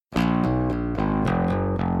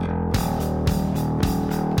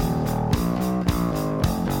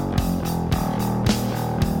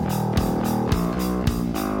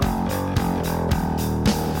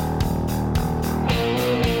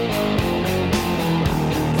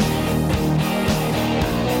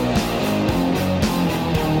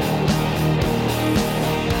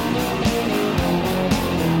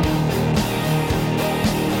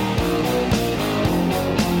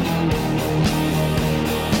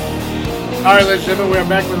Alright, ladies and gentlemen, we are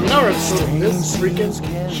back with another episode of This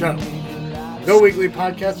Freaking Show. The weekly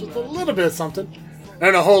podcast with a little bit of something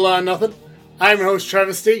and a whole lot of nothing. I'm your host,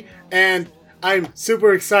 Travis T, and I'm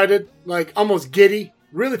super excited, like almost giddy,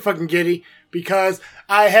 really fucking giddy, because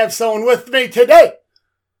I have someone with me today.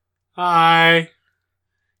 Hi.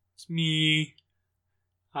 It's me.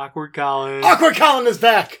 Awkward Colin. Awkward Colin is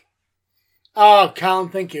back. Oh, Colin,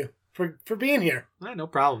 thank you for being here. No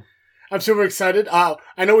problem. I'm super excited. I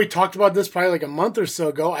know we talked about this probably like a month or so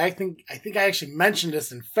ago. I think I actually mentioned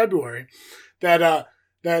this in February that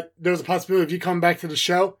there's a possibility of you coming back to the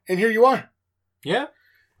show, and here you are. Yeah.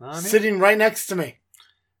 Sitting right next to me.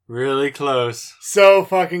 Really close. So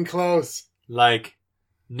fucking close. Like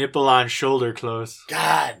nipple on shoulder close.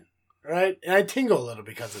 God. Right? And I tingle a little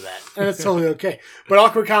because of that. And it's totally okay. But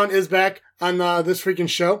Awkward Colin is back on This Freaking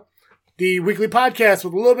Show. The weekly podcast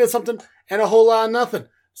with a little bit of something and a whole lot of nothing.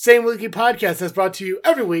 Same weekly podcast that's brought to you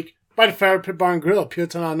every week by the Fire Pit Bar and Grill of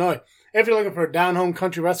Peeltown, Illinois. If you're looking for a down-home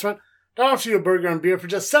country restaurant, they'll offer you a burger and beer for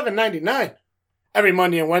just $7.99 every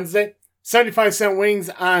Monday and Wednesday. 75-cent wings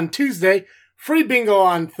on Tuesday. Free bingo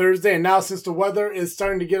on Thursday. And now since the weather is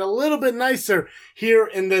starting to get a little bit nicer here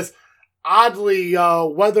in this oddly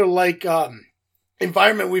weather-like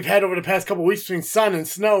environment we've had over the past couple weeks between sun and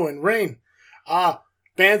snow and rain,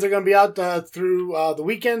 bands are going to be out through the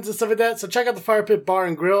weekends and stuff like that. So check out the Fire Pit Bar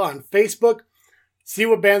and Grill on Facebook. See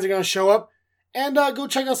what bands are going to show up. And go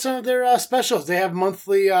check out some of their specials. They have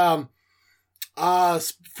monthly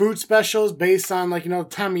food specials based on, like, the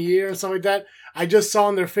time of year and stuff like that. I just saw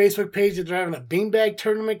on their Facebook page that they're having a beanbag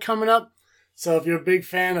tournament coming up. So if you're a big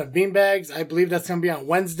fan of beanbags, I believe that's going to be on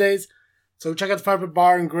Wednesdays. So check out the Fire Pit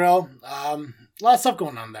Bar and Grill. A lot of stuff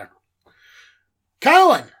going on there.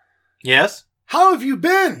 Colin! Yes? How have you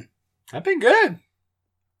been? I've been good.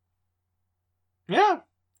 Yeah.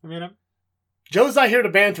 I mean, Joe's not here to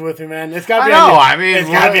banter with me, man. It's got to be on you. I mean, it's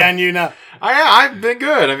got to be on you now. I've been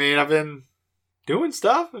good. I mean, I've been doing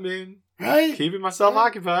stuff. I mean, right? Keeping myself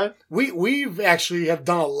occupied. We've actually have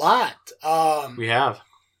done a lot. We have.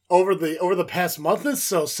 Over the past month or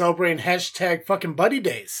so, celebrating hashtag fucking buddy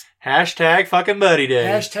days. Hashtag fucking buddy days.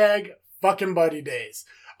 Hashtag fucking buddy days.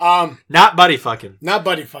 Not buddy fucking. Not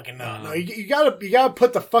buddy fucking. No. You gotta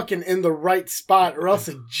put the fucking in the right spot, or else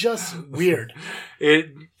it's just weird.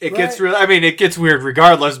 It gets real. I mean, it gets weird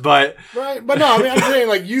regardless, but right. But no, I mean, I'm saying,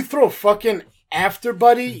 like, you throw fucking after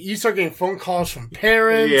buddy, you start getting phone calls from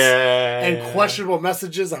parents, and questionable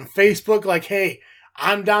messages on Facebook, like, "Hey,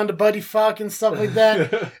 I'm down to buddy fuck" and stuff like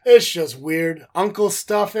that. It's just weird. Uncle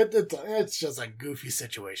stuff. It's just a goofy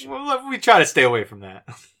situation. Well, we try to stay away from that.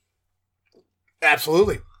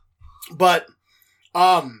 Absolutely. But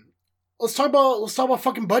let's talk about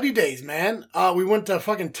fucking buddy days, man. We went to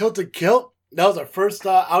fucking Tilted Kilt. That was our first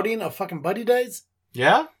outing of fucking buddy days.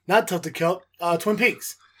 Yeah? Not Tilted Kilt, Twin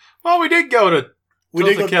Peaks. Well, we did go to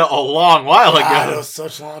Tilted Kilt a long while ago. That was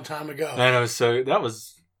such a long time ago. That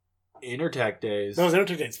was Intertech days. Those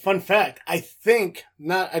Intertech days. Fun fact, I think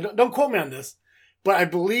don't quote me on this, but I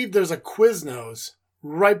believe there's a Quiznos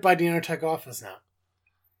right by the Intertech office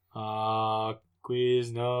now.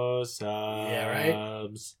 Quiznos subs. Yeah,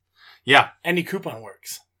 right? Yeah. Any coupon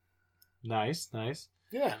works. Nice.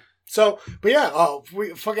 Yeah. So, but yeah, I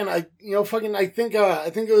think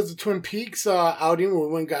it was the Twin Peaks outing where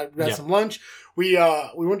we went and got some lunch. We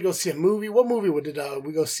went to go see a movie. What movie did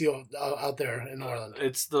we go see out there in Orlando?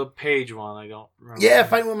 It's the Page one. I don't remember. Yeah,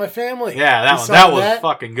 Fighting with My Family. Yeah, that one. That was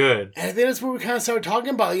fucking good. And I think that's where we kind of started talking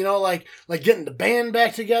about, like getting the band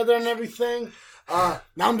back together and everything. Now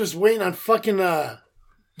I'm just waiting on fucking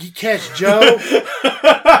Geekcast Joe.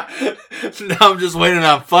 Now I'm just waiting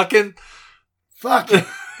on fucking. Fucking.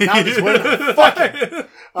 Now I'm just waiting on fucking.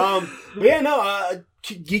 But yeah, no.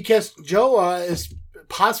 Geekcast Joe is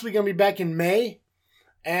possibly going to be back in May,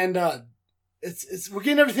 and we're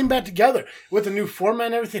getting everything back together with a new format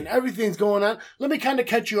and everything. Everything's going on. Let me kind of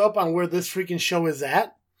catch you up on where this freaking show is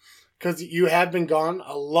at, because you have been gone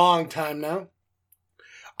a long time now.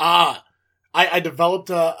 I developed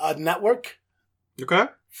a network. Okay.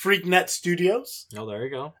 FreakNet Studios. Oh, there you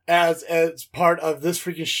go. As part of This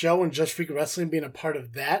Freaking Show and Just Freak Wrestling being a part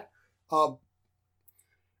of that.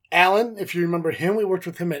 Alan, if you remember him, we worked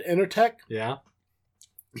with him at Intertech. Yeah.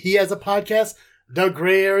 He has a podcast, The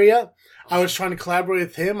Gray Area. I was trying to collaborate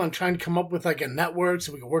with him on trying to come up with like a network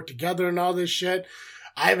so we could work together and all this shit.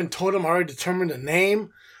 I haven't told him. I already determined a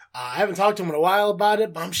name. I haven't talked to him in a while about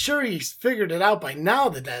it, but I'm sure he's figured it out by now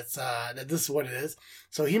that this is what it is.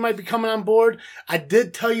 So he might be coming on board. I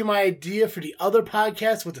did tell you my idea for the other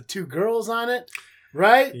podcast with the two girls on it,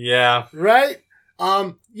 right? Yeah. Right?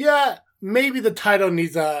 Yeah. maybe the title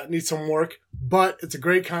needs some work, but it's a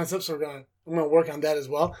great concept, so I'm gonna work on that as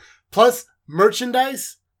well. Plus,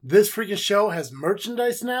 merchandise. This freaking show has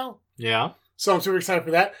merchandise now. Yeah. So I'm super excited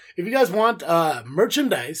for that. If you guys want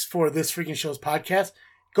merchandise for this freaking show's podcast,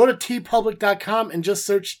 go to tpublic.com and just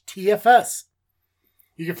search TFS.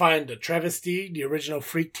 You can find the Travesty, the original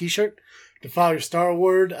Freak t-shirt, the Follow Your Star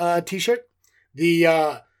Word t-shirt,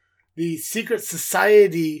 the Secret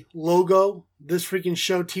Society logo, this freaking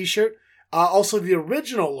show t-shirt, also the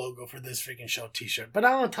original logo for this freaking show t-shirt. But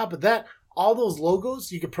on top of that, all those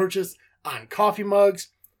logos you can purchase on coffee mugs,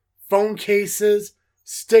 phone cases,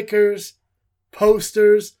 stickers,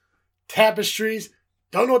 posters, tapestries.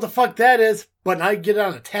 Don't know what the fuck that is, but I get it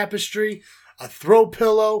on a tapestry, a throw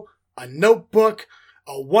pillow, a notebook,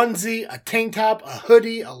 a onesie, a tank top, a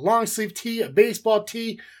hoodie, a long sleeve tee, a baseball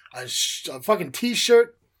tee, a fucking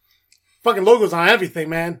t-shirt. Fucking logos on everything,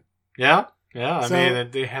 man. Yeah. Yeah. I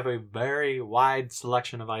mean, they have a very wide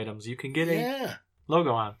selection of items you can get a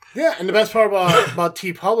logo on. Yeah, and the best part about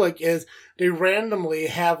TeePublic is they randomly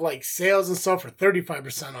have like sales and stuff for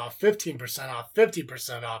 35% off, 15% off,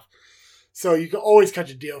 50% off. So you can always catch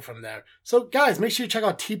a deal from there. So guys, make sure you check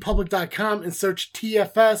out tpublic.com and search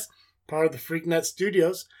TFS, part of the Freaknet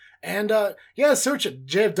Studios. And search it.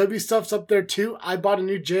 JFW stuff's up there too. I bought a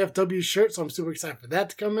new JFW shirt, so I'm super excited for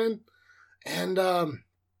that to come in. And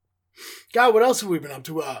God, what else have we been up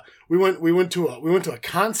to? We went to a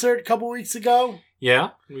concert a couple weeks ago.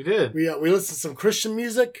 Yeah, we did. We listened to some Christian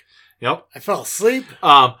music. Yep. I fell asleep.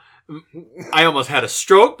 I almost had a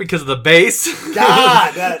stroke because of the bass.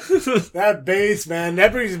 God, that bass, man.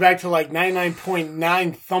 That brings me back to like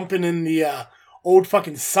 99.9 thumping in the old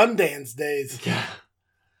fucking Sundance days. Yeah.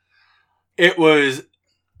 It was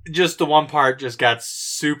just the one part just got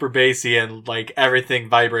super bassy and like everything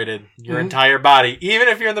vibrated your entire body, even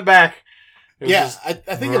if you're in the back. Yeah, I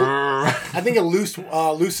think it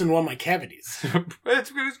loosened one of my cavities.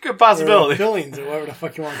 It's a good possibility. Or fillings or whatever the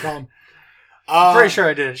fuck you want to call them. I'm pretty sure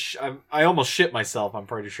I didn't. I almost shit myself. I'm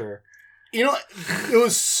pretty sure. You know, it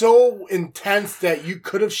was so intense that you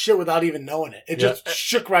could have shit without even knowing it. It just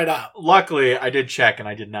shook right out. Luckily, I did check and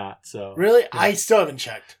I did not. So really, yeah. I still haven't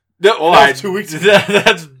checked. No, that was 2 weeks ago.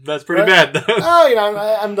 That's pretty bad. Oh, you know,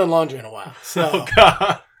 I haven't done laundry in a while. So,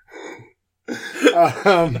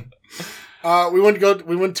 we went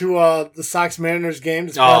to the Sox Mariners game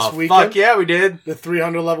this past weekend. Fuck yeah, we did. The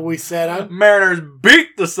 300 level we sat on. Mariners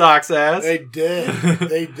beat the Sox ass. They did.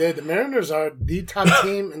 They did. The Mariners are the top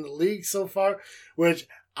team in the league so far, which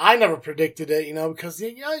I never predicted it, because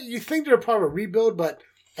you think they're part of a rebuild, but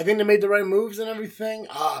I think they made the right moves and everything.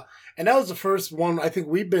 And that was the first one I think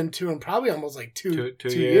we've been to in probably almost like two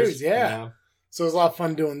years. Yeah. So it was a lot of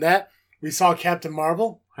fun doing that. We saw Captain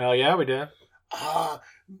Marvel. Hell yeah, we did.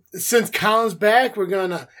 Since Colin's back,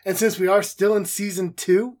 and since we are still in season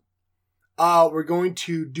 2, we're going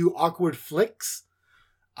to do Awkward Flicks.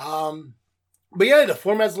 But yeah, the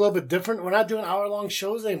format's a little bit different. We're not doing hour-long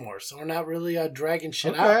shows anymore, so we're not really dragging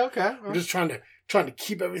shit out. Okay. We're just trying to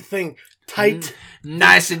keep everything tight.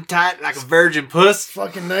 Nice and tight like a virgin puss.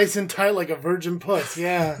 Fucking nice and tight like a virgin puss,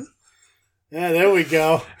 yeah. Yeah, there we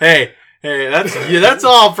go. Hey, that's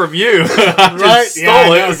all from you. I right? Just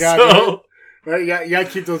stole it. So. Right, you got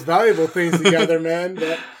to keep those valuable things together, man.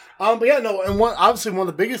 But yeah, no, and one of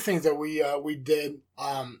the biggest things that we did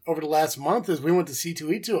over the last month is we went to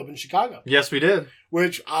C2E2 up in Chicago. Yes, we did.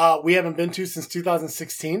 Which we haven't been to since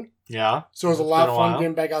 2016. Yeah. So it was a lot of fun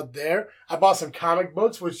getting back out there. I bought some comic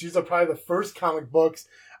books, which these are probably the first comic books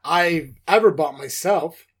I've ever bought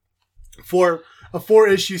myself for a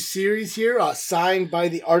 4-issue series here, signed by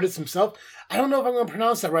the artist himself. I don't know if I'm going to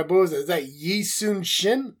pronounce that right, but what was it? Is that Yi Sun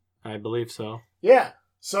Shin? I believe so. Yeah.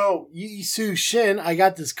 So Yi Sun Shin, I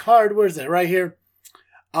got this card. Where is it? Right here.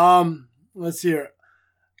 Let's see here.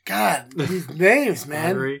 God, these names, man.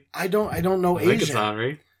 Henry. I don't know I Asian. think it's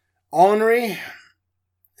Henry. Henri.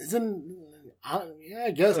 Yeah,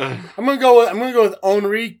 I guess I'm gonna go with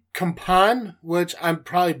Henri Campan, which I'm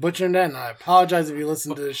probably butchering that, and I apologize if you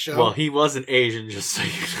listen to this show. Well, he wasn't Asian, just so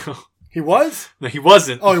you know. He was? No, he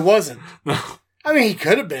wasn't. Oh, he wasn't. No. I mean, he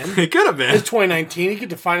could have been. He could have been. It's 2019. He could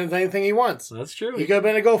define it as anything he wants. That's true. He could have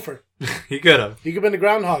been a gopher. He could have. He could have been a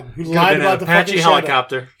groundhog who He lied about the Apache fucking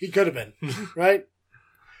helicopter. Shadow. He could have been, right?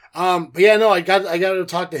 But yeah, no, I got to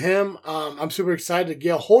talk to him. I'm super excited to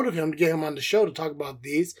get a hold of him to get him on the show to talk about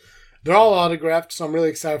these. They're all autographed, so I'm really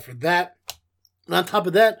excited for that. And on top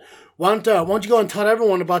of that, why don't you go and tell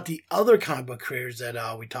everyone about the other comic book creators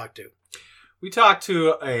that we talked to? We talked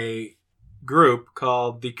to a group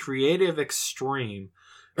called the Creative Extreme.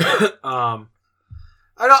 I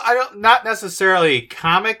don't not necessarily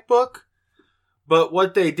comic book, but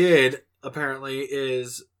what they did apparently,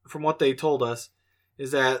 is, from what they told us,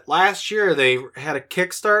 is that last year they had a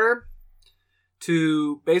Kickstarter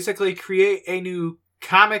to basically create a new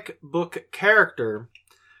comic book character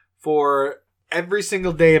for every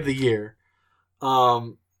single day of the year.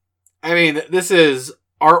 I mean, this is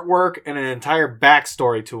artwork and an entire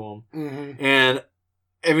backstory to him. Mm-hmm. And,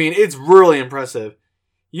 I mean, it's really impressive.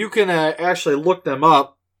 You can actually look them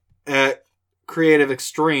up at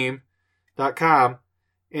creativeextreme.com.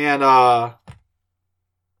 And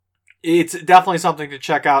it's definitely something to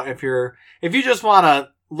check out if you just want to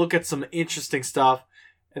look at some interesting stuff.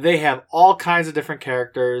 They have all kinds of different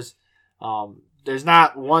characters. There's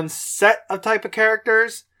not one set of type of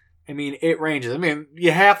characters. I mean, it ranges. I mean,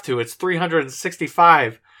 you have to. It's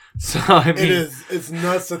 365. So, I mean, it's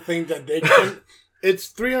nuts to think that they can. It's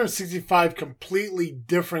 365 completely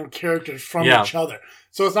different characters from each other.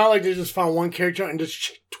 So it's not like they just found one character and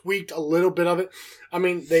just tweaked a little bit of it. I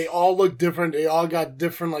mean, they all look different. They all got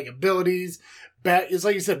different like abilities. It's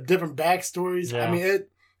like you said, different backstories. Yeah. I mean,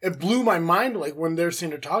 it blew my mind like when they're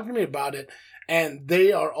sitting there talking to me about it. And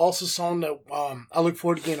they are also someone that I look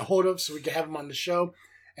forward to getting a hold of so we can have them on the show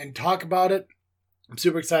and talk about it. I'm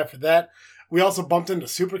super excited for that. We also bumped into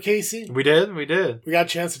Super Casey. We did. We got a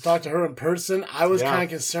chance to talk to her in person. I was kind of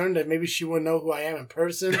concerned that maybe she wouldn't know who I am in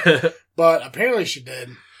person, but apparently she did.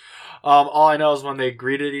 All I know is when they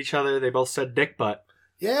greeted each other, they both said dick butt.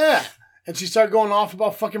 Yeah. And she started going off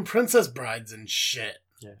about fucking Princess Brides and shit.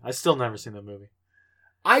 Yeah. I still never seen that movie.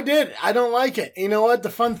 I did. I don't like it. You know what? The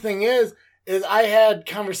fun thing is I had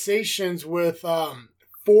conversations with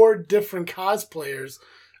 4 different cosplayers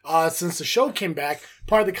since the show came back,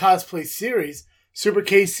 part of the cosplay series. Super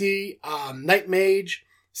Casey, Night Mage,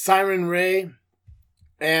 Siren Ray,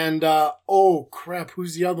 and oh crap,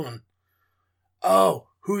 who's the other one?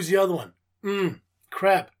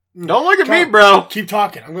 Crap. Don't look at me, bro. Keep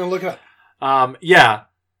talking. I'm gonna look it up. Yeah.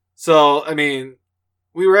 So, I mean,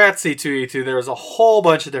 we were at C2E2. There was a whole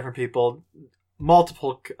bunch of different people,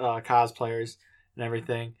 multiple cosplayers and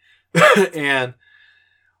everything. And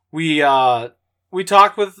we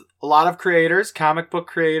talked with a lot of creators, comic book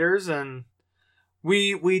creators, and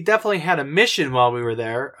we definitely had a mission while we were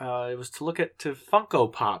there. It was to look at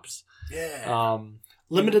Funko Pops. Yeah.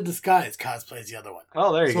 Limited Disguise cosplay is the other one.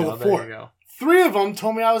 Oh, there you go. There you go. 3 of them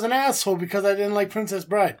told me I was an asshole because I didn't like Princess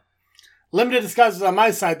Bride. Limited Disguise was on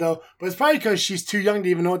my side, though, but it's probably because she's too young to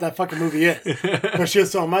even know what that fucking movie is. But she was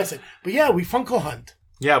still on my side. But yeah, we Funko hunt.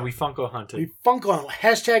 Yeah, we Funko hunted. We Funko hunt.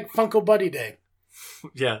 Hashtag Funko Buddy Day.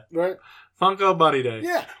 Yeah. Right? Funko Buddy Day.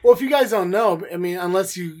 Yeah. Well, if you guys don't know, I mean,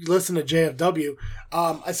 unless you listen to JFW,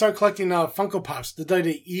 I started collecting Funko Pops, the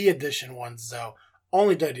WWE edition ones, though.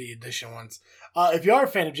 Only WWE edition ones. If you are a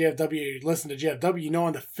fan of JFW, you listen to JFW, you know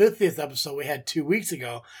on the 50th episode we had 2 weeks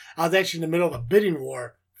ago, I was actually in the middle of a bidding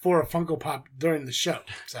war for a Funko Pop during the show.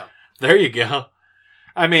 So there you go.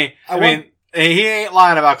 I mean, he ain't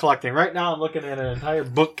lying about collecting. Right now I'm looking at an entire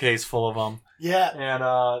bookcase full of them. Yeah.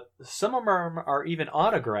 And some of them are even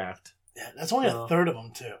autographed. Yeah, that's only a third of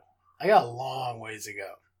them, too. I got a long ways to go.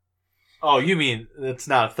 Oh, you mean it's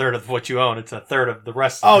not a third of what you own. It's a third of the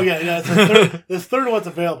rest of it. Yeah. It's a third. It's a third of what's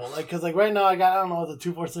available. Because right now I got, I don't know, the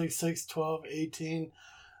 2, 4, 6, 6, 12, 18.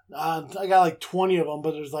 I got like 20 of them,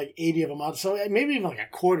 but there's like 80 of them out. So maybe even like a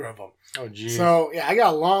quarter of them. Oh, geez. So, yeah, I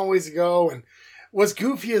got a long ways to go. And what's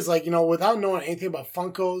goofy is like, without knowing anything about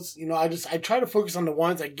Funkos, I try to focus on the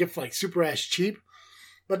ones I get for like super ass cheap.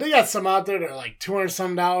 But they got some out there that are like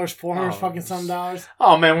 $200-some, $400 fucking some dollars.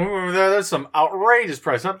 Oh man, when we were there, there's some outrageous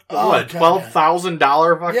price. What, $12,000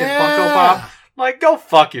 fucking Funko Pop? Like, go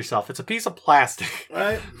fuck yourself. It's a piece of plastic.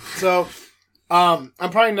 Right? So, I'm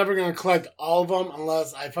probably never going to collect all of them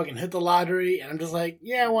unless I fucking hit the lottery. And I'm just like,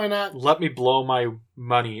 yeah, why not? Let me blow my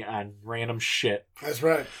money on random shit. That's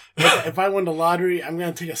right. If I win the lottery, I'm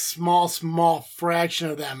going to take a small fraction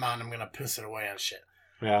of that amount. I'm going to piss it away on shit.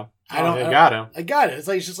 Yeah. I got it. It's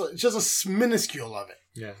like it's just a minuscule of it.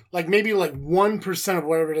 Yeah. Like maybe like 1% of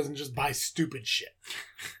whatever it is and just buy stupid shit.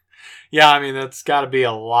 Yeah, I mean that's got to be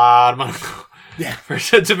a lot of money. Yeah.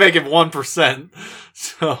 To make it 1%.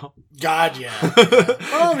 So. God, yeah.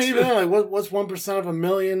 Well, I mean, even then, like, what's 1% of $1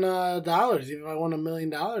 million? Even if I won $1 million,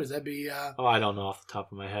 that'd be. I don't know off the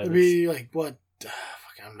top of my head. It'd be like what?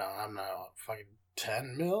 I'm not fucking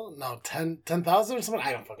 10 mil? No, 10,000 or something?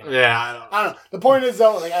 I don't fucking know. Yeah, I don't know. The point is,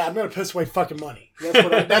 though, like, I'm going to piss away fucking money.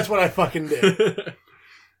 That's what I fucking do.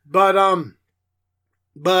 But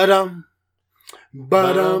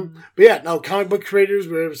yeah, no, comic book creators,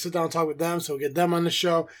 we were able to sit down and talk with them, so we'll get them on the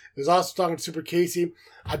show. It was also talking to Super Casey.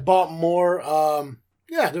 I bought more,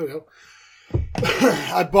 yeah, there we go.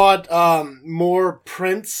 I bought more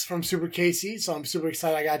prints from Super Casey, so I'm super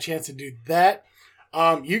excited I got a chance to do that.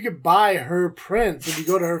 You could buy her prints if you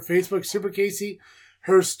go to her Facebook, Super Casey,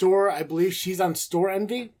 her store. I believe she's on Store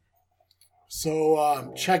Envy.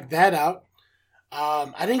 So check that out.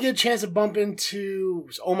 I didn't get a chance to bump into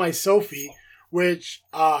Oh My Sophie, which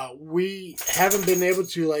we haven't been able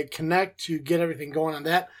to like connect to get everything going on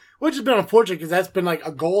that, which has been unfortunate because that's been like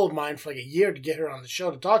a goal of mine for like a year to get her on the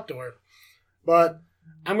show to talk to her. But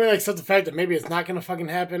I'm going to accept the fact that maybe it's not going to fucking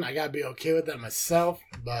happen. I got to be okay with that myself.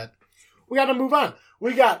 But we got to move on.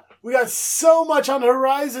 We got so much on the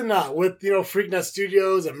horizon now with, Freaknet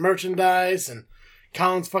Studios and merchandise and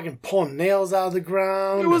Colin's fucking pulling nails out of the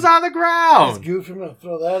ground. It was on the ground. It's goofy. I'm going to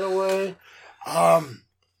throw that away.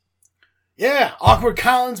 Yeah, Awkward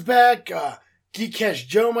Colin's back. Geek Cash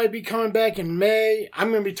Joe might be coming back in May.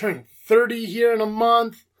 I'm going to be turning 30 here in a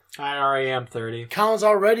month. I already am 30. Colin's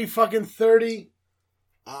already fucking 30.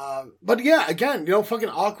 But yeah, again, fucking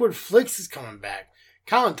Awkward Flicks is coming back.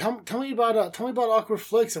 Colin, tell me about Awkward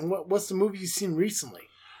Flicks and what's the movie you've seen recently?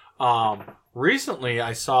 Recently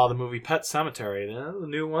I saw the movie Pet Sematary, the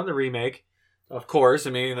new one, the remake. Of course, I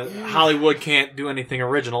mean Hollywood can't do anything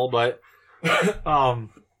original, but I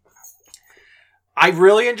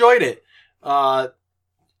really enjoyed it.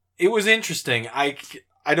 It was interesting. I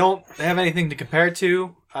don't have anything to compare it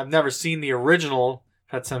to. I've never seen the original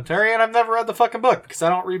Pet Sematary, and I've never read the fucking book because I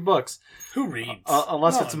don't read books. Who reads?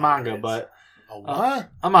 Unless it's a manga, but a what?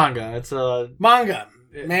 A manga. It's a manga.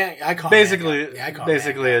 Man, I call basically it manga.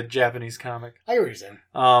 basically a Japanese comic. I get what you're saying.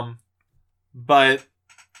 But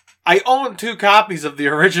I own 2 copies of the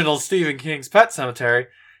original Stephen King's Pet Sematary,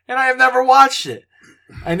 and I have never watched it.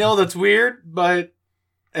 I know that's weird, but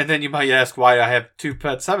and then you might ask why I have 2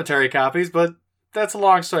 Pet Sematary copies, but that's a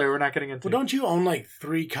long story. We're not getting into. Well, don't you own like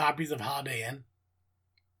 3 copies of Holiday Inn?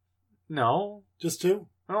 No, just 2.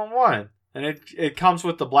 I own 1, and it comes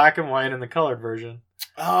with the black and white and the colored version.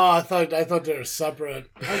 Oh, I thought they were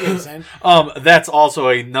separate. I get what you're saying. That's also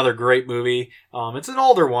another great movie. It's an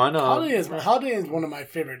older one. Holiday is one of my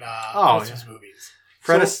favorite Christmas movies.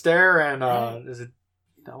 Fred Astaire and is it?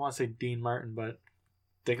 I want to say Dean Martin, but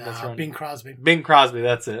I think that's right. Bing Crosby. Bing Crosby,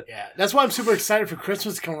 that's it. Yeah, that's why I'm super excited for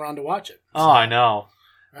Christmas to come around to watch it. So, I know.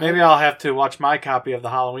 Right? Maybe I'll have to watch my copy of The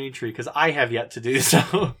Halloween Tree because I have yet to do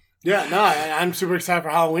so. Yeah, no, I'm super excited for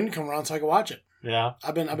Halloween to come around so I can watch it. Yeah,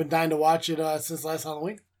 I've been dying to watch it since last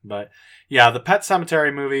Halloween. But yeah, the Pet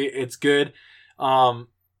Sematary movie, it's good.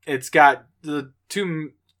 It's got the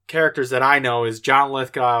 2 characters that I know is John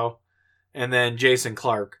Lithgow and then Jason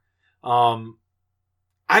Clarke.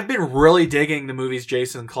 I've been really digging the movies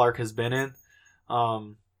Jason Clarke has been in.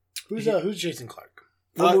 Who's Jason Clarke?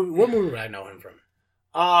 What movie would I know him from?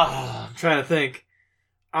 I'm trying to think.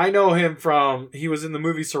 I know him from, he was in the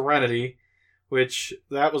movie Serenity, which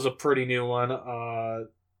that was a pretty new one.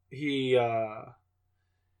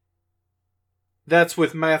 That's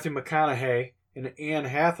with Matthew McConaughey and Anne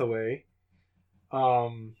Hathaway.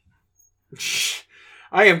 I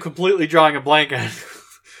am completely drawing a blank on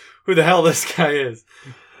who the hell this guy is,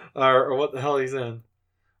 or what the hell he's in.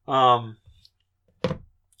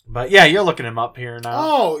 But yeah, you're looking him up here now.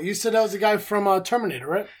 Oh, you said that was the guy from Terminator,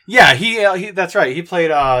 right? Yeah, he that's right. He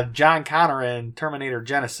played John Connor in Terminator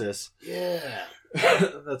Genesis. Yeah,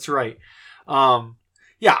 that's right.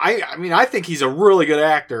 Yeah, I mean, I think he's a really good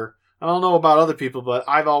actor. I don't know about other people, but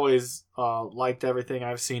I've always liked everything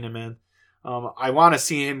I've seen him in. I want to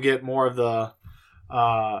see him get more of the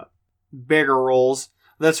bigger roles.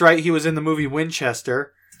 That's right. He was in the movie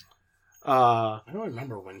Winchester. I don't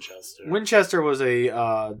remember Winchester. Winchester was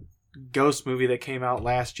a ghost movie that came out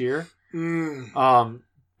last year.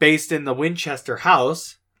 Based in the Winchester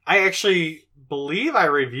house. I actually believe I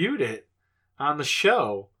reviewed it on the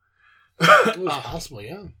show. It was possible,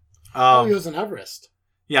 yeah. He was in Everest.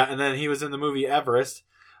 Yeah, and then he was in the movie Everest.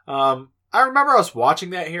 I remember us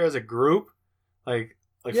watching that here as a group, like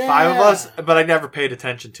 5 of us, but I never paid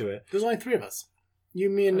attention to it. There's only 3 of us. You,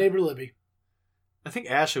 me, and neighbor Libby. I think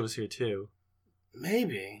Ashley was here too.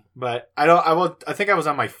 Maybe, but I think I was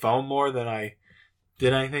on my phone more than I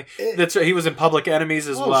did anything. That's right. He was in Public Enemies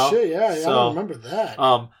as well. Oh shit! Yeah, so, I remember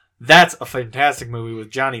that. That's a fantastic movie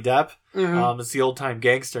with Johnny Depp. Mm-hmm. It's the old time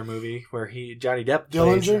gangster movie where Johnny Depp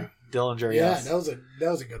Dillinger. Dillinger, yeah, yes. that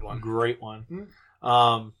was a good one. Great one.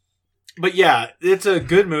 Mm-hmm. But yeah, it's a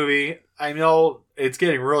good movie. I know it's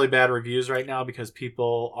getting really bad reviews right now because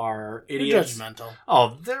people are idiots. They're judgmental.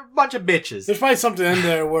 Oh, they're a bunch of bitches. There's probably something in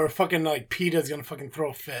there where fucking like PETA's gonna fucking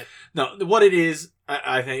throw a fit. No, what it is,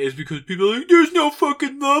 I think, is because people are like, there's no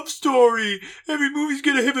fucking love story. Every movie's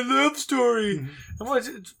gonna have a love story. Mm-hmm.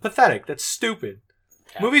 And it's pathetic. That's stupid.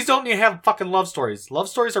 Movies don't need to have fucking love stories. Love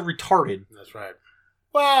stories are retarded. That's right.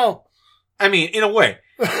 Well, I mean, in a way.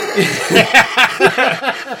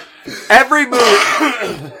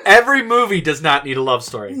 Every movie does not need a love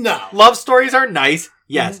story. No. Love stories are nice,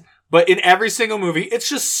 yes. But in every single movie, it's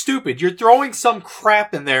just stupid. You're throwing some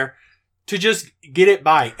crap in there to just get it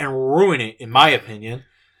by and ruin it, in my opinion.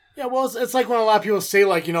 Yeah, well, it's like when a lot of people say,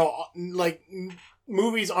 like,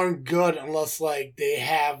 movies aren't good unless, like, they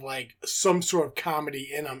have, like, some sort of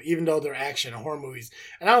comedy in them, even though they're action or horror movies.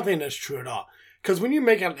 And I don't think that's true at all. Because when you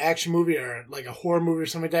make an action movie or, like, a horror movie or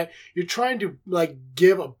something like that, you're trying to, like,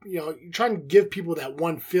 you're trying to give people that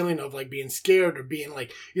one feeling of, like, being scared or being,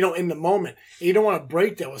 like, in the moment. And you don't want to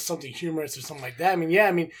break that with something humorous or something like that.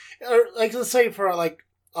 Or, like, let's say for, like,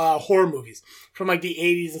 horror movies from like the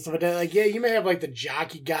 80s and stuff like that. Like, yeah, you may have like the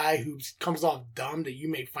jockey guy who comes off dumb that you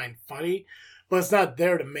may find funny, but it's not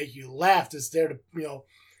there to make you laugh. It's there to,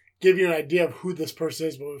 give you an idea of who this person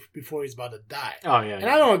is before he's about to die. Oh, yeah. And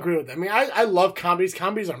I don't agree with that. I mean, I love comedies.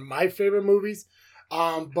 Comedies are my favorite movies.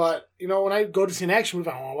 But, when I go to see an action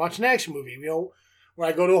movie, I want to watch an action movie. When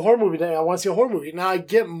I go to a horror movie, I want to see a horror movie. Now, I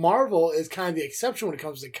get Marvel is kind of the exception when it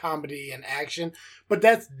comes to comedy and action, but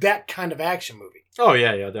that's that kind of action movie. Oh,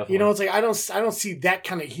 yeah, definitely. It's like I don't see that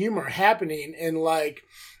kind of humor happening in like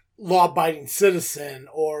Law-Abiding Citizen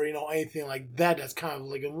or anything like that. That's kind of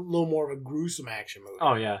like a little more of a gruesome action movie.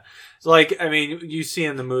 Oh yeah, so like you see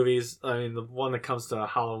in the movies. The one that comes to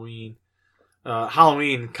Halloween,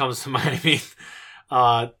 Halloween comes to mind.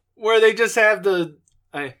 Where they just have the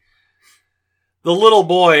little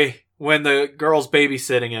boy when the girl's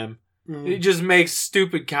babysitting him. Mm-hmm. It just makes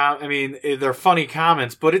stupid they're funny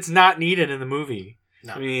comments, but it's not needed in the movie.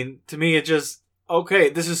 No. To me, it just, okay,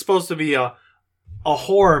 this is supposed to be a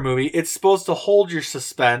horror movie. It's supposed to hold your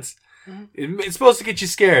suspense. Mm-hmm. It's supposed to get you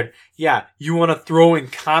scared. Yeah, you want to throw in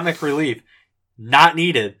comic relief. Not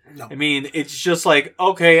needed. No. It's just like,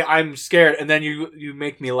 okay, I'm scared, and then you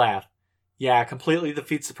make me laugh. Yeah, completely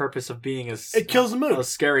defeats the purpose of being it kills the mood. A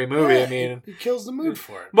scary movie. Yeah, it kills the mood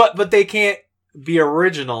for it. But they can't be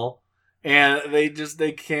original. And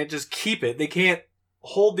they can't just keep it. They can't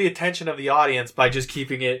hold the attention of the audience by just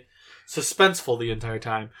keeping it suspenseful the entire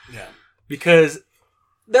time. Yeah. Because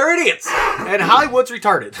they're idiots. And Hollywood's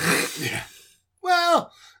retarded. Yeah.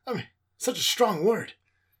 Well, such a strong word.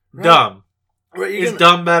 Right? Dumb. Right, is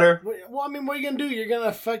dumb better? Well, what are you going to do? You're going to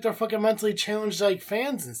affect our fucking mentally challenged like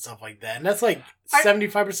fans and stuff like that. And that's like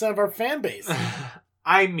 75% of our fan base.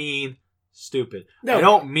 I mean stupid. No. I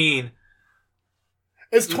don't mean...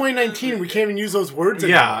 It's 2019. We can't even use those words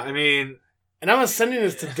anymore. Yeah, And I'm not sending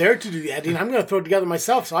this to Derek to do the editing. I'm going to throw it together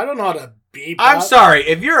myself, so I don't know how to beep. I'm sorry.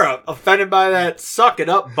 If you're offended by that, suck it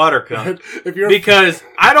up, buttercup. Because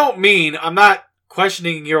I'm not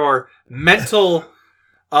questioning your mental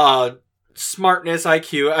smartness,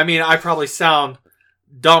 IQ. I probably sound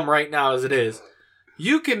dumb right now as it is.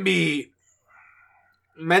 You can be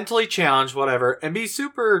mentally challenged, whatever, and be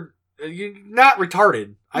super... You're not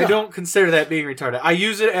retarded. No. I don't consider that being retarded. I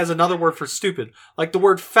use it as another word for stupid. Like the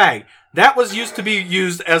word fag. That was used to be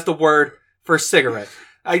used as the word for cigarette.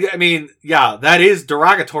 Yeah, that is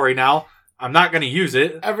derogatory now. I'm not going to use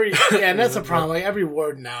it. And that's a problem. Like, every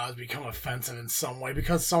word now has become offensive in some way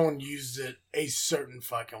because someone used it a certain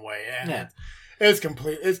fucking way. And it's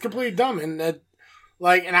completely dumb. And that...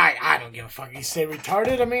 and I don't give a fuck. You say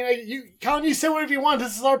retarded. You say whatever you want.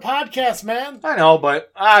 This is our podcast, man. I know,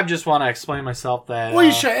 but I just want to explain myself that. Well,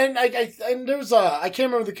 you should. And there's I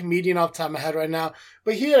can't remember the comedian off the top of my head right now,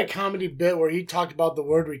 but he had a comedy bit where he talked about the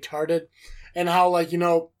word retarded and how,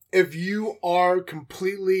 if you are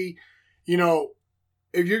completely,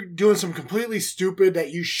 if you're doing some completely stupid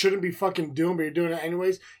that you shouldn't be fucking doing, but you're doing it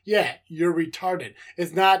anyways, yeah, you're retarded.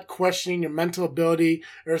 It's not questioning your mental ability,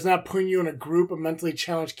 or it's not putting you in a group of mentally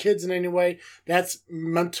challenged kids in any way. That's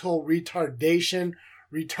mental retardation.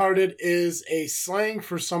 Retarded is a slang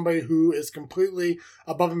for somebody who is completely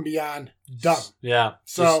above and beyond dumb. Yeah.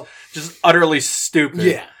 So just utterly stupid.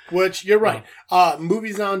 Yeah. Which, you're right.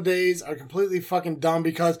 Movies nowadays are completely fucking dumb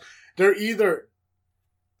because they're either...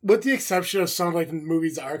 With the exception of some like the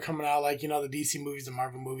movies that are coming out, like, the DC movies and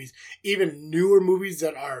Marvel movies, even newer movies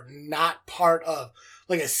that are not part of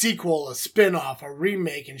like a sequel, a spin-off, a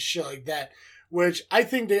remake and shit like that, which I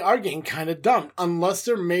think they are getting kind of dumb. Unless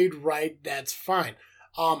they're made right, that's fine.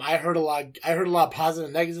 I heard a lot of positive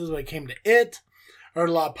and negatives when it came to it. I heard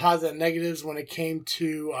a lot of positive and negatives when it came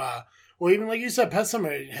to even like you said, Pet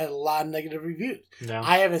Sematary had a lot of negative reviews. Yeah.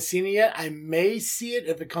 I haven't seen it yet. I may see it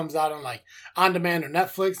if it comes out on on demand or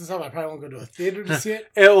Netflix and stuff. I probably won't go to a theater to see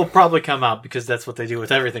it. It will probably come out because that's what they do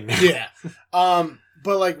with everything now. Yeah.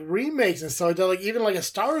 But like remakes and stuff like that, like even like A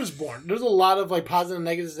Star Is Born, there's a lot of like positive and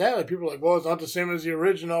negatives to that. Like people are like, well, it's not the same as the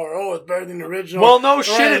original, or oh, it's better than the original. Well, no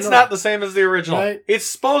shit, it's not the same as the original. Right? It's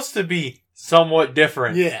supposed to be somewhat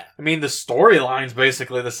different. Yeah. I mean, the storyline's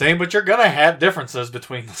basically the same, but you're gonna have differences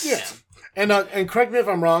between the Yeah. And correct me if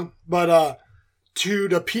I'm wrong, but to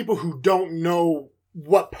the people who don't know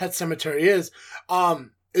what Pet Sematary is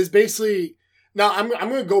basically. Now, I'm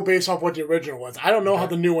going to go based off what the original was. I don't know how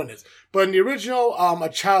the new one is. But in the original, a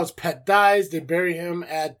child's pet dies. They bury him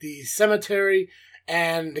at the cemetery.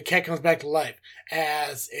 And the cat comes back to life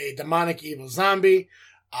as a demonic evil zombie.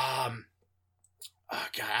 Oh,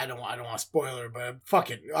 God, I don't want to spoil her, but fuck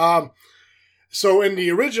it. So in the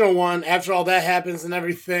original one, after all that happens and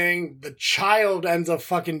everything, the child ends up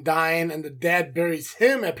fucking dying. And the dad buries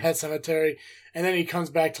him at Pet Sematary. And then he comes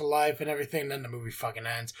back to life and everything, and then the movie fucking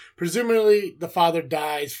ends. Presumably, the father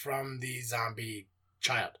dies from the zombie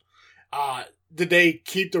child. Did they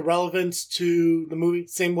keep the relevance to the movie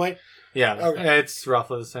same way? Yeah, okay. It's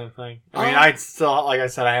roughly the same thing. I mean, I still, like I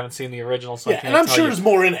said, I haven't seen the original, so I can't and I'm tell sure you there's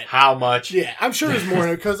more in it. How much? Yeah, I'm sure there's more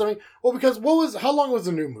in it, because how long was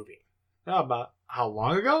the new movie? About how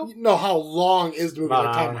long ago? No, how long is the movie? About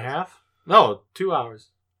an hour and a half? No, 2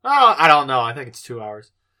 hours. Oh, I don't know. I think it's 2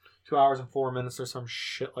 hours. 2 hours and 4 minutes or some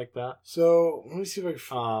shit like that. So let me see if I can.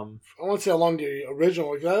 I want to see how long the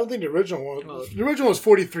original was. I don't think the original was. The original was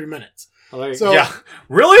 43 minutes. So, yeah,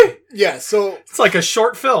 really? Yeah. So it's like a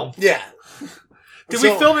short film. Yeah. Did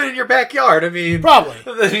we film it in your backyard? I mean, probably.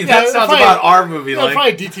 That sounds about our movie. Yeah,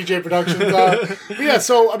 probably DTJ Productions. But yeah.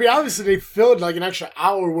 So I mean, obviously they filled like an extra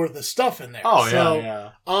hour worth of stuff in there. Oh so,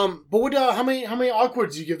 yeah. But what? How many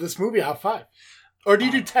awkwards do you give this movie out of 5? Or do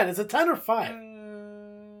you do 10? Is it 10 or 5?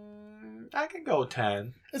 I can go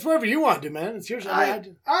 10. It's whatever you want to do, man. It's yours. I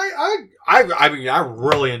mean, I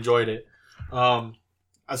really enjoyed it.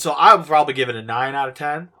 So I would probably give it a 9 out of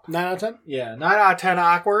 10. 9 out of 10? Yeah, 9 out of 10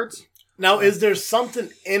 awkwards. Now, is there something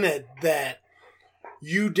in it that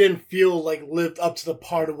you didn't feel like lived up to the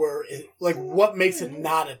part of where it, like, what makes it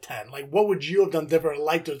not a 10? Like, what would you have done different or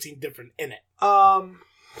like to have seen different in it?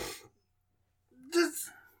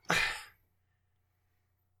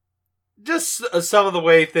 Just some of the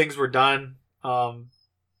way things were done.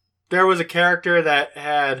 There was a character that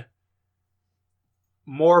had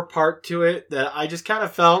more part to it that I just kind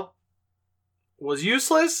of felt was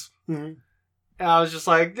useless. Mm-hmm. And I was just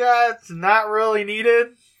like, that's not really needed.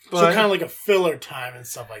 But, so kind of like a filler time and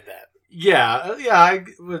stuff like that. Yeah, I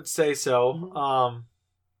would say so. Mm-hmm.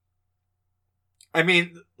 I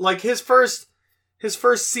mean, like his first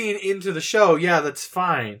scene into the show, yeah, that's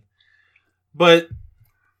fine. But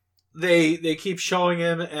they keep showing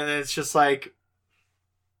him, and it's just like,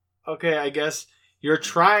 okay, I guess you're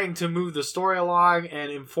trying to move the story along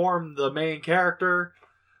and inform the main character,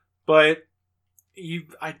 but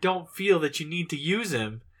I don't feel that you need to use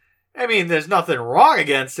him. I mean, there's nothing wrong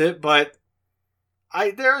against it, but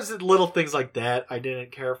there's little things like that I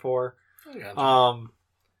didn't care for.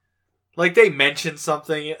 Like they mentioned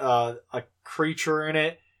something, a creature in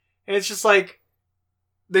it, and it's just like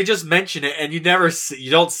they just mention it, and you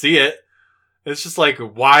don't see it. It's just like,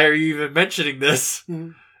 why are you even mentioning this?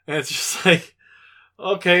 Mm-hmm. And it's just like,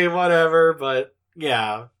 okay, whatever. But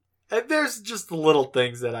yeah, and there's just the little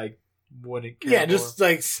things that I wouldn't care for. Yeah, just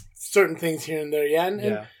like certain things here and there. Yeah,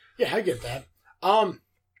 and I get that.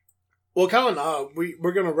 Well, Colin,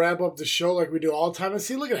 we're gonna wrap up the show like we do all the time, and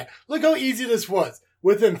see. Look at that. Look how easy this was.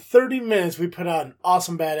 Within 30 minutes, we put out an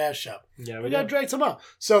awesome, badass show. Yeah, we gotta drag some out.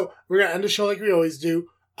 So we're gonna end the show like we always do.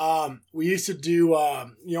 We used to do,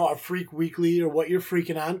 our Freak Weekly or What You're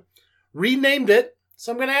Freaking On. Renamed it.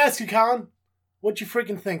 So I'm gonna ask you, Colin, what you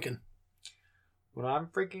freaking thinking? What I'm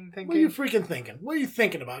freaking thinking? What are you freaking thinking? What are you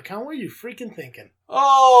thinking about, Colin? What are you freaking thinking?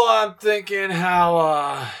 Oh, I'm thinking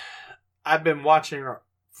how I've been watching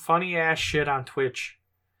funny ass shit on Twitch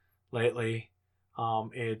lately.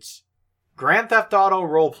 It's Grand Theft Auto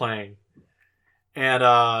role playing,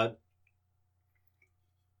 and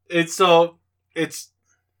it's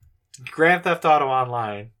Grand Theft Auto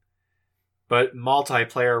Online, but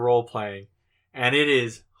multiplayer role playing, and it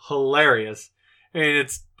is hilarious. I mean,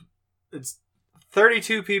 it's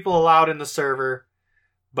 32 people allowed in the server,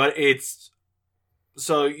 but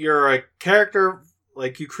so you're a character,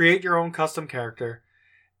 like you create your own custom character,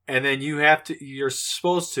 and then you're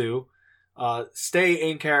supposed to stay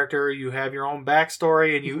in character. You have your own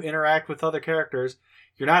backstory, and you interact with other characters.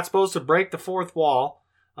 You're not supposed to break the fourth wall.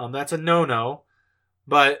 That's a no-no.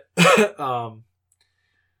 But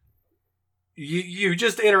you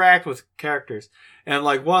just interact with characters. And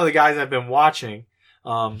like one of the guys I've been watching,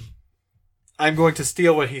 I'm going to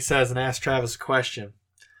steal what he says and ask Travis a question.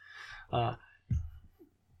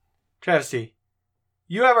 Travesty,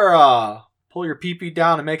 you ever pull your pee-pee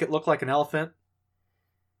down and make it look like an elephant?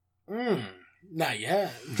 Not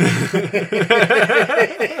yet.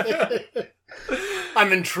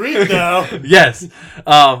 I'm intrigued though. Yes.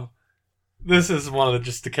 This is one of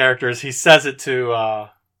the characters. He says it to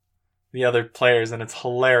the other players, and it's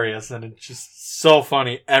hilarious, and it's just so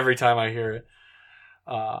funny every time I hear it.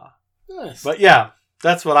 Nice. But yeah,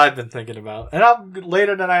 that's what I've been thinking about. And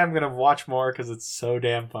later tonight I'm going to watch more because it's so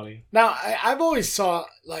damn funny. Now, I've always saw,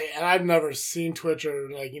 like, and I've never seen Twitch or,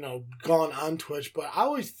 like, gone on Twitch, but I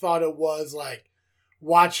always thought it was, like,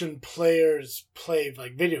 watching players play,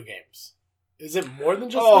 like, video games. Is it more than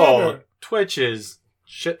just that? Or? Twitch is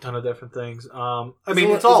shit ton of different things. It's all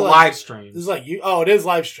like, live streams. It's like it is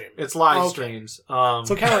live stream. It's live streams. So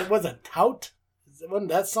kind of like, what's it, Tout? Wasn't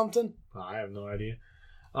that something? I have no idea.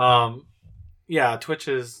 Yeah, Twitch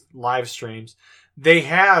is live streams. They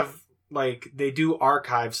have, like, they do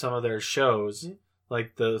archive some of their shows,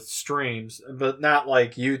 like the streams, but not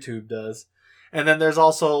like YouTube does. And then there's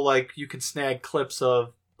also, like, you can snag clips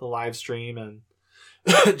of the live stream and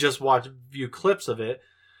just view clips of it.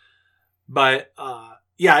 But,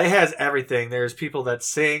 yeah, it has everything. There's people that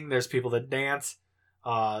sing, there's people that dance,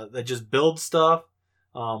 that just build stuff.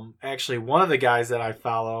 Actually, one of the guys that I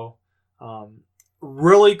follow,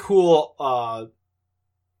 really cool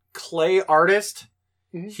clay artist.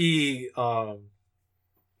 Mm-hmm. He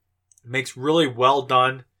makes really well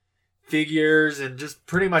done figures and just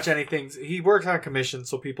pretty much anything. He works on commission,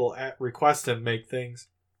 so people request him make things.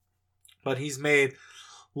 But he's made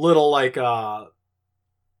little like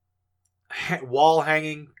wall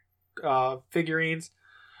hanging figurines.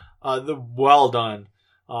 The well done.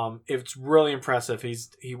 It's really impressive.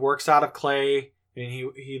 He works out of clay, and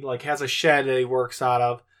he like has a shed that he works out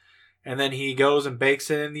of, and then he goes and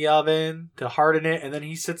bakes it in the oven to harden it, and then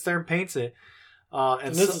he sits there and paints it.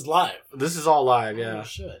 And this is live. This is all live, yeah. Oh,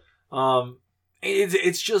 shit.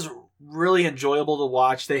 It's just really enjoyable to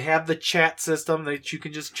watch. They have the chat system that you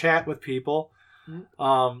can just chat with people.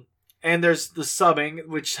 Mm-hmm. And there's the subbing,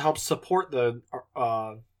 which helps support the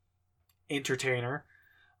entertainer.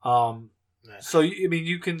 So I mean,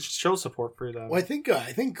 you can show support for them. Well, I think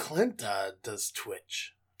Clint does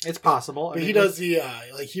Twitch. It's possible, but he does the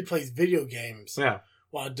he plays video games. Yeah.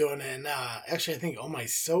 While doing it, and actually, I think my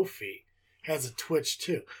Sophie has a Twitch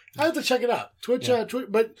too. I have to check it out. Twitch,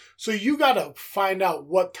 but so you got to find out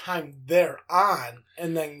what time they're on,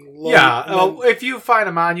 and then if you find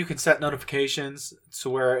them on, you can set notifications to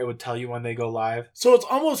where it would tell you when they go live. So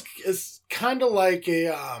it's kind of like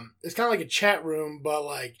a chat room, but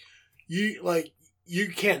like you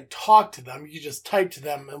can't talk to them. You just type to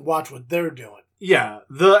them and watch what they're doing. Yeah,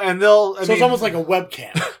 it's almost like a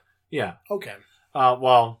webcam. Yeah. Okay.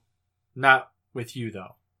 Well, not with you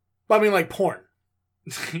though. I mean, like porn.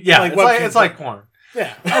 Yeah, it's like porn.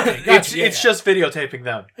 Yeah. Okay, gotcha. It's just videotaping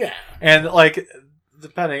them. Yeah. And like,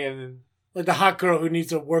 depending. Like the hot girl who needs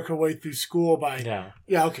to work her way through school by. Yeah.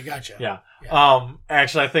 Yeah. Okay. Gotcha. Yeah.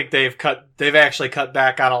 Actually, I think they've actually cut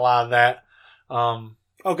back on a lot of that. Oh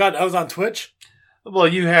God, that was on Twitch. Well,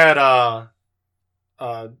 you had a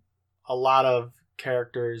lot of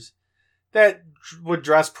characters that would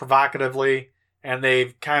dress provocatively, and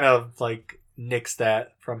they've kind of like nixed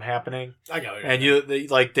that from happening. I got it. And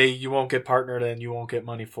you won't get partnered, and you won't get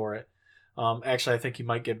money for it. Actually, I think you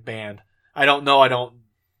might get banned. I don't know. I don't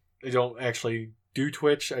actually do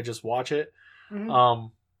Twitch. I just watch it. Mm-hmm.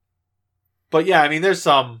 But yeah, I mean, there's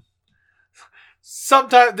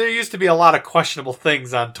sometimes there used to be a lot of questionable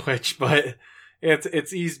things on Twitch, but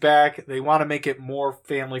it's eased back. They want to make it more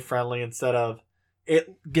family friendly instead of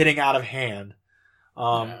it getting out of hand.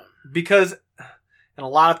 Because and a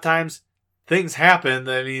lot of times things happen.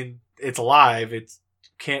 I mean, it's live. It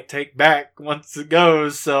can't take back once it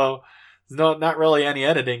goes. So there's not really any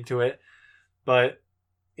editing to it. But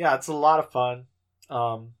yeah, it's a lot of fun.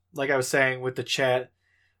 Like I was saying with the chat,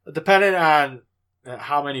 depending on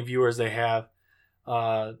how many viewers they have,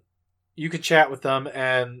 you can chat with them,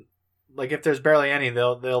 and like if there's barely any,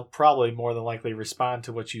 they'll probably more than likely respond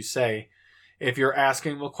to what you say if you're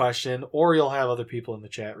asking them a question, or you'll have other people in the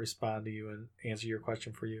chat respond to you and answer your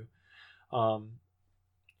question for you.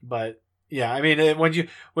 But yeah, I mean, when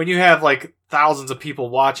you have like thousands of people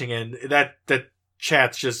watching, and that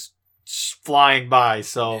chat's just flying by,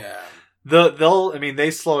 so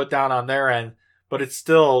they slow it down on their end, but it's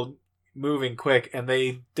still moving quick, and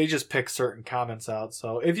they just pick certain comments out.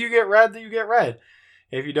 So if you get read, then you get read.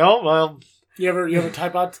 If you don't, well, you ever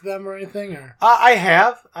type out to them or anything? Or I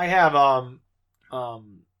have, and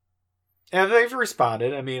they've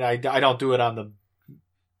responded. I mean, I don't do it on the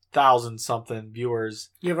 1,000-something viewers.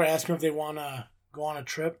 You ever ask them if they want to go on a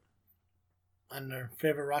trip? on their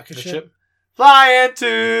favorite rocket The ship. Fly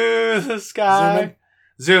into the sky.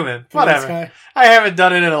 Zoom in. Whatever. Sky. I haven't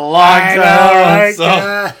done it in a long I time. know, right?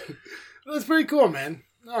 So. That's pretty cool, man.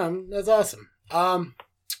 That's awesome. How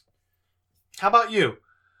about you?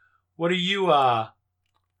 What are you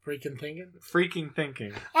Freaking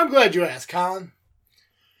thinking? I'm glad you asked, Colin.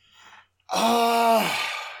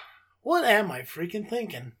 What am I freaking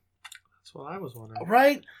thinking? That's what I was wondering.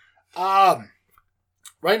 Right?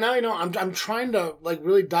 Right now, I'm trying to like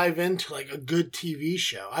really dive into like a good TV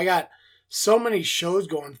show. I got so many shows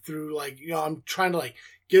going through, like, I'm trying to like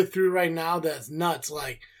get through right now that's nuts.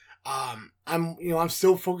 Like, I'm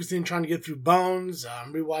still focusing trying to get through Bones.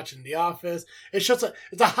 I'm rewatching The Office. It's just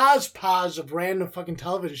it's a hodgepodge of random fucking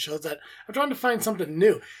television shows that I'm trying to find something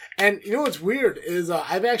new. And you know what's weird is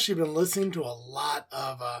I've actually been listening to a lot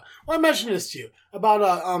of I mentioned this to you about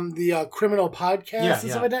the criminal podcast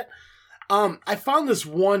and stuff like that. I found this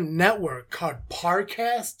one network called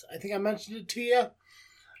Parcast. I think I mentioned it to you.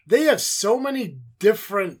 They have so many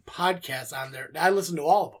different podcasts on there. I listen to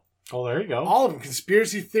all of them. Oh, there you go. All of them.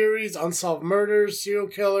 Conspiracy theories, unsolved murders, serial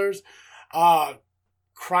killers,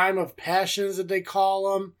 crime of passions that they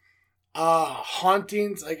call them,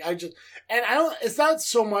 hauntings. Like, it's not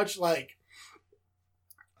so much like,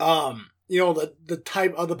 the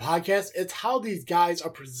type of the podcast. It's how these guys are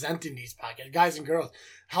presenting these podcasts, guys and girls,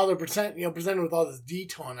 how they're presented with all this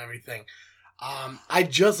detail and everything. I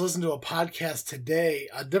just listened to a podcast today,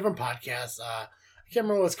 a different podcast. I can't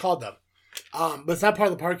remember what it's called though. But it's not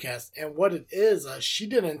part of the podcast. And what it is, she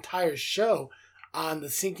did an entire show on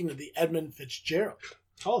the sinking of the Edmund Fitzgerald.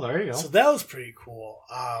 Oh, there you go. So that was pretty cool.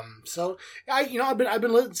 So I've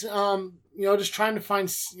been listening, just trying to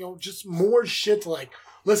find, just more shit to like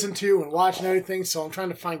listen to and watch and everything. So I'm trying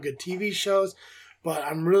to find good TV shows, but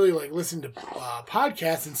I'm really like listening to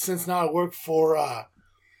podcasts. And since now I work for a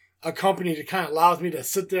company that kind of allows me to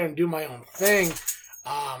sit there and do my own thing,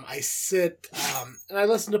 I sit and I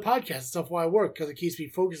listen to podcasts and stuff while I work because it keeps me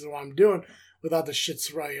focused on what I'm doing without the shit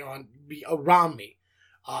be around me,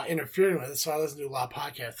 interfering with it. So I listen to a lot of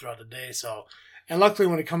podcasts throughout the day. So, and luckily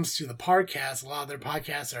when it comes to the podcast, a lot of their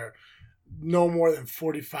podcasts are no more than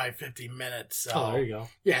 45, 50 minutes. So, there you go.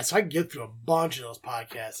 Yeah, so I can get through a bunch of those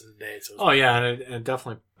podcasts in a day. So and it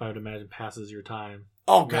definitely, I would imagine, passes your time.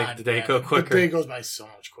 Oh, God. Make the day go quicker. The day goes by so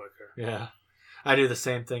much quicker. Yeah. I do the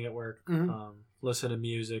same thing at work. Mm-hmm. Listen to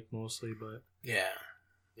music mostly, but... Yeah.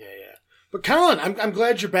 But Colin, I'm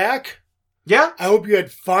glad you're back. Yeah. I hope you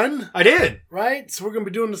had fun. I did. Right? So we're going to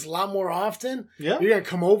be doing this a lot more often. Yeah. You're going to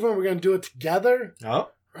come over and we're going to do it together. Oh.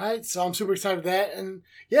 Right? So I'm super excited for that. And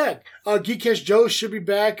yeah, Geekcast Joe should be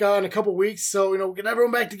back in a couple weeks. So, we'll get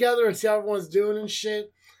everyone back together and see how everyone's doing and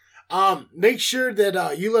shit. Make sure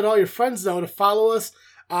that you let all your friends know to follow us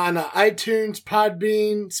on iTunes,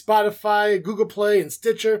 Podbean, Spotify, Google Play, and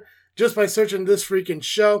Stitcher just by searching This Freaking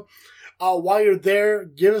Show. While you're there,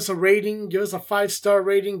 give us a rating, give us a 5-star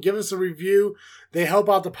rating, give us a review. They help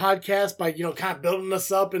out the podcast by, kind of building us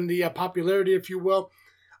up in the popularity, if you will.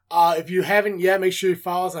 If you haven't yet, make sure you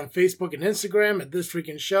follow us on Facebook and Instagram at This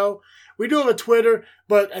Freaking Show. We do have a Twitter,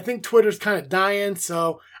 but I think Twitter's kind of dying,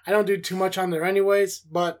 so I don't do too much on there anyways.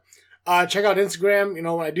 But check out Instagram.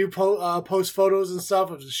 When I do post photos and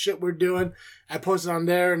stuff of the shit we're doing, I post it on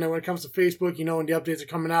there. And then when it comes to Facebook, when the updates are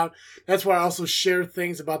coming out, that's where I also share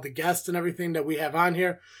things about the guests and everything that we have on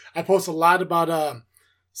here. I post a lot about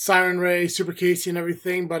Siren Ray, Super Casey, and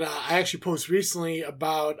everything. But I actually post recently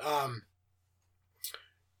about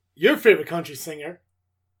your favorite country singer.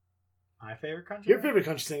 My favorite country? Your favorite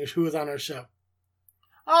country singer who was on our show.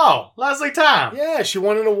 Oh, Leslie Tom. Yeah, she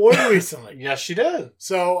won an award recently. Yes, she did.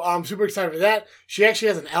 So I'm super excited for that. She actually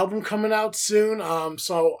has an album coming out soon.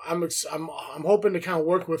 So I'm hoping to kind of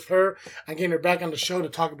work with her and getting her back on the show to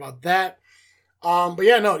talk about that. But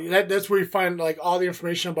yeah, no, that's where you find like all the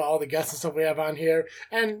information about all the guests and stuff we have on here,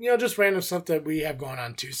 and just random stuff that we have going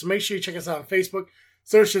on too. So make sure you check us out on Facebook.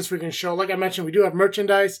 Search This Freaking Show. Like I mentioned, we do have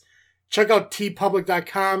merchandise. Check out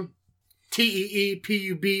teepublic.com.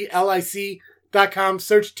 TEEPUBLIC.com.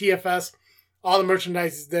 Search TFS. All the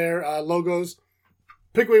merchandise is there. Logos.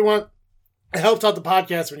 Pick what you want. It helps out the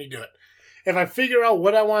podcast when you do it. If I figure out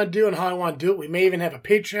what I want to do and how I want to do it, we may even have a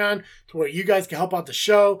Patreon to where you guys can help out the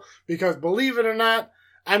show. Because believe it or not,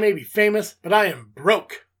 I may be famous, but I am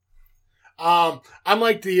broke. I'm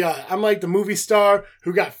like the movie star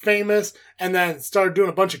who got famous and then started doing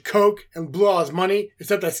a bunch of coke and blew all his money.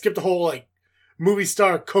 Except I skipped the whole movie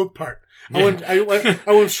star coke part. Yeah.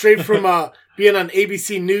 I went straight from being on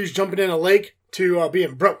ABC News, jumping in a lake, to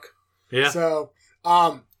being broke. Yeah. So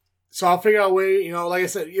So I'll figure out a way, like I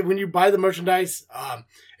said, when you buy the merchandise,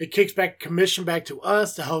 it kicks back commission back to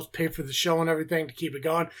us to help pay for the show and everything to keep it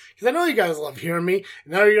going. Because I know you guys love hearing me.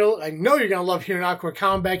 And I know you're going to love hearing Awkward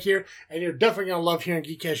Count back here. And you're definitely going to love hearing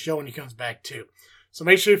Geekcast Joe when he comes back too. So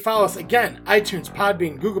make sure you follow us again. iTunes,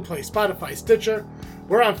 Podbean, Google Play, Spotify, Stitcher.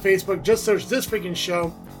 We're on Facebook. Just search This Freaking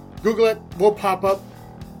Show. Google it. We'll pop up.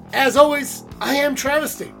 As always, I am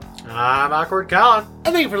Travesty. I'm Awkward Colin.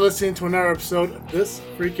 And thank you for listening to another episode of This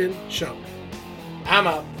Freaking Show. I'm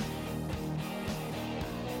out.